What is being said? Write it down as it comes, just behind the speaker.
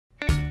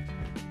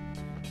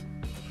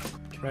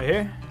right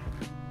here.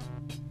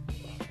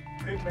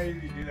 I think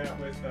maybe do that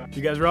with.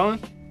 You guys rolling?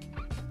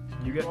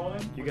 You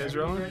guys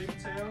rolling?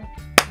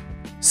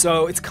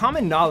 So it's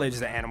common knowledge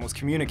that animals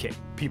communicate.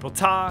 People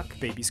talk,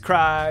 babies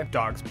cry,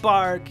 dogs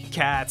bark,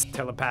 cats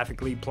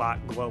telepathically plot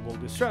global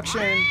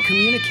destruction.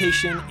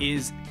 Communication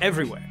is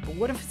everywhere. But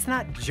what if it's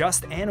not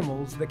just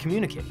animals that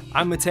communicate?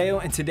 I'm Mateo,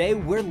 and today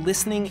we're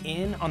listening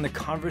in on the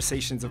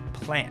conversations of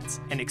plants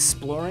and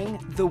exploring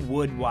the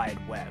Wood Wide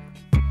Web.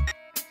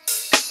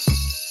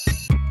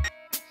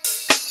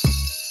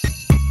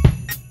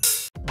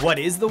 What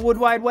is the Wood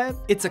Wide Web?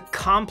 It's a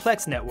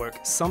complex network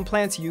some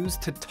plants use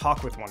to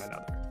talk with one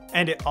another.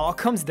 And it all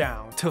comes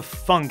down to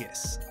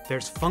fungus.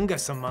 There's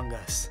fungus among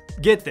us.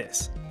 Get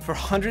this, for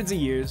hundreds of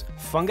years,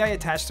 fungi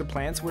attached to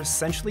plants were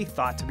essentially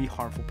thought to be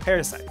harmful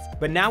parasites.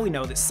 But now we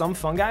know that some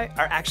fungi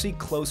are actually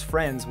close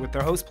friends with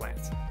their host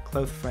plants.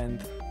 Close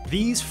friend.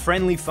 These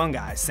friendly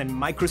fungi send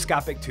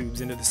microscopic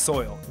tubes into the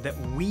soil that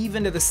weave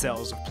into the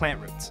cells of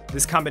plant roots.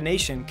 This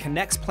combination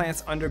connects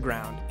plants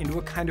underground into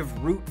a kind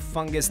of root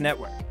fungus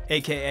network,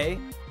 aka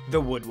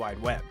the Wood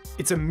Wide Web.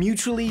 It's a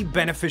mutually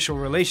beneficial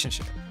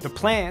relationship. The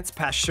plants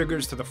pass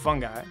sugars to the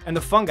fungi, and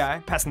the fungi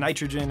pass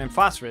nitrogen and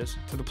phosphorus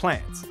to the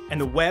plants.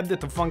 And the web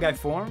that the fungi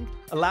formed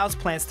allows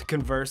plants to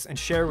converse and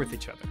share with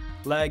each other,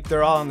 like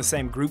they're all in the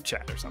same group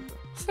chat or something.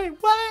 Say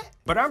what?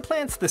 But aren't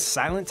plants the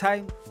silent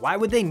type? Why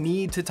would they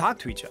need to talk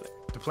to each other?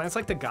 Do plants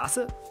like to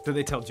gossip? Do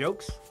they tell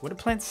jokes? What do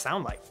plants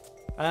sound like?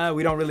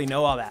 We don't really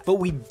know all that. But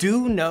we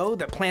do know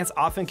that plants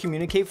often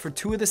communicate for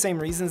two of the same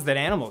reasons that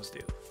animals do.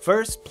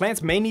 First,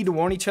 plants may need to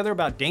warn each other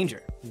about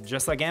danger,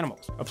 just like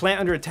animals. A plant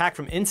under attack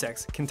from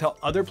insects can tell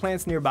other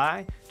plants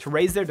nearby to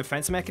raise their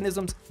defense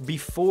mechanisms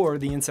before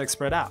the insects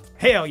spread out.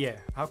 Hell yeah,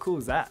 how cool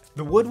is that?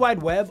 The Wood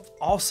Wide Web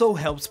also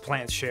helps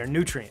plants share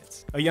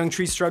nutrients. A young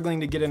tree struggling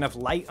to get enough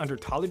light under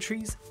taller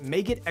trees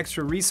may get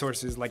extra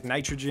resources like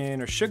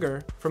nitrogen or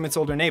sugar from its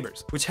older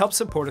neighbors, which helps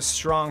support a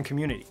strong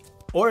community.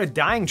 Or a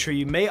dying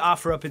tree may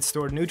offer up its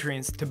stored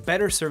nutrients to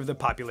better serve the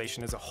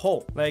population as a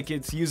whole, like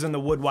it's using the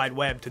Wood Wide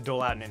Web to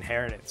dole out an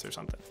inheritance or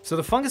something. So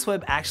the fungus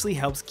web actually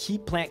helps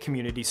keep plant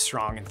communities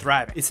strong and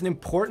thriving. It's an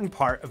important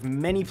part of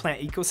many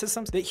plant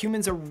ecosystems that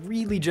humans are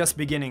really just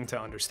beginning to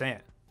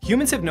understand.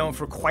 Humans have known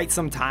for quite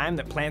some time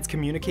that plants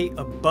communicate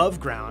above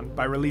ground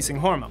by releasing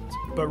hormones.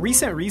 But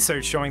recent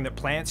research showing that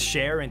plants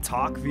share and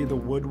talk via the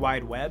Wood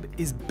Wide Web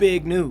is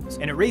big news,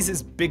 and it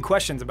raises big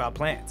questions about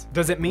plants.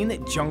 Does it mean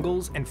that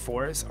jungles and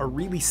forests are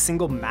really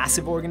single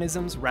massive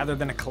organisms rather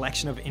than a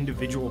collection of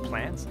individual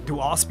plants? Do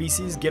all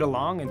species get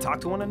along and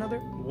talk to one another?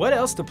 What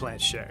else do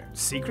plants share?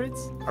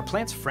 Secrets? Are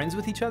plants friends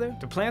with each other?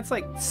 Do plants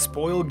like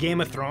spoil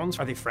Game of Thrones?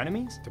 Are they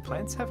frenemies? Do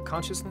plants have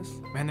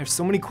consciousness? Man, there's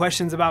so many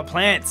questions about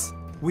plants.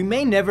 We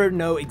may never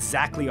know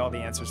exactly all the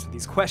answers to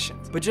these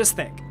questions, but just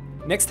think.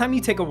 Next time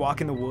you take a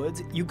walk in the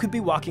woods, you could be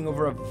walking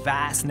over a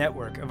vast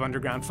network of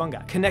underground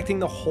fungi, connecting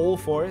the whole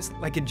forest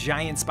like a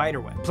giant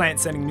spider web.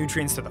 Plants sending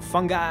nutrients to the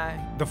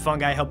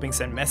fungi helping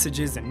send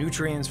messages and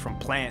nutrients from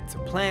plant to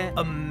plant.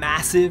 A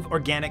massive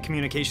organic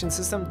communication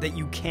system that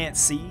you can't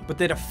see, but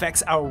that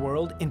affects our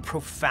world in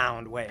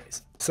profound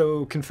ways.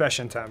 So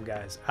confession time,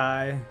 guys.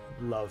 I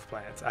love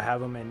plants. I have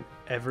them in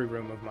every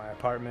room of my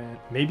apartment.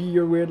 Maybe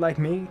you're weird like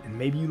me, and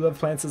maybe you love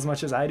plants as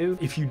much as I do.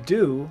 If you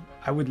do,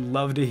 I would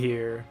love to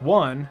hear,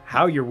 one,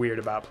 how you're weird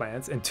about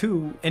plants, and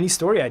two, any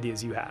story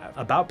ideas you have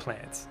about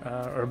plants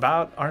or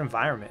about our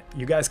environment.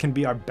 You guys can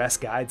be our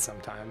best guide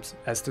sometimes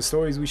as to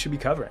stories we should be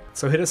covering.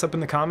 So hit us up in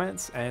the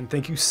comments, and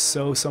thank you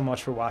so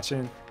much for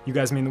watching. You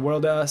guys mean the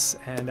world to us,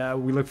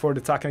 and we look forward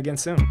to talking again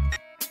soon.